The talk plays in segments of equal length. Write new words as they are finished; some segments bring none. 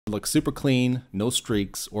looks super clean, no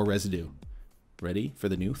streaks or residue. Ready for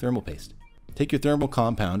the new thermal paste. Take your thermal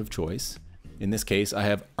compound of choice. In this case, I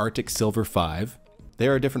have Arctic Silver 5.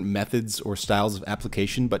 There are different methods or styles of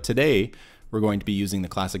application, but today we're going to be using the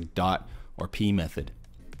classic dot or P method.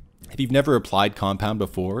 If you've never applied compound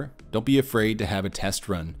before, don't be afraid to have a test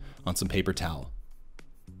run on some paper towel.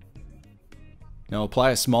 Now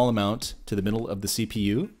apply a small amount to the middle of the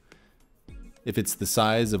CPU. If it's the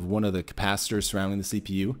size of one of the capacitors surrounding the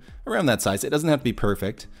CPU, around that size, it doesn't have to be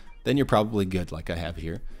perfect, then you're probably good like I have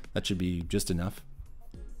here. That should be just enough.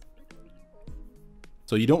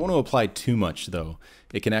 So you don't want to apply too much though.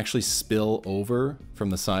 It can actually spill over from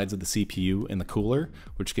the sides of the CPU in the cooler,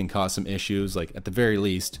 which can cause some issues. Like at the very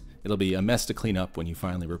least, it'll be a mess to clean up when you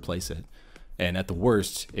finally replace it. And at the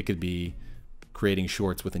worst, it could be creating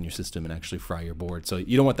shorts within your system and actually fry your board. So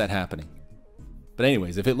you don't want that happening. But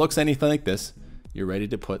anyways, if it looks anything like this, you're ready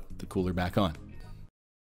to put the cooler back on.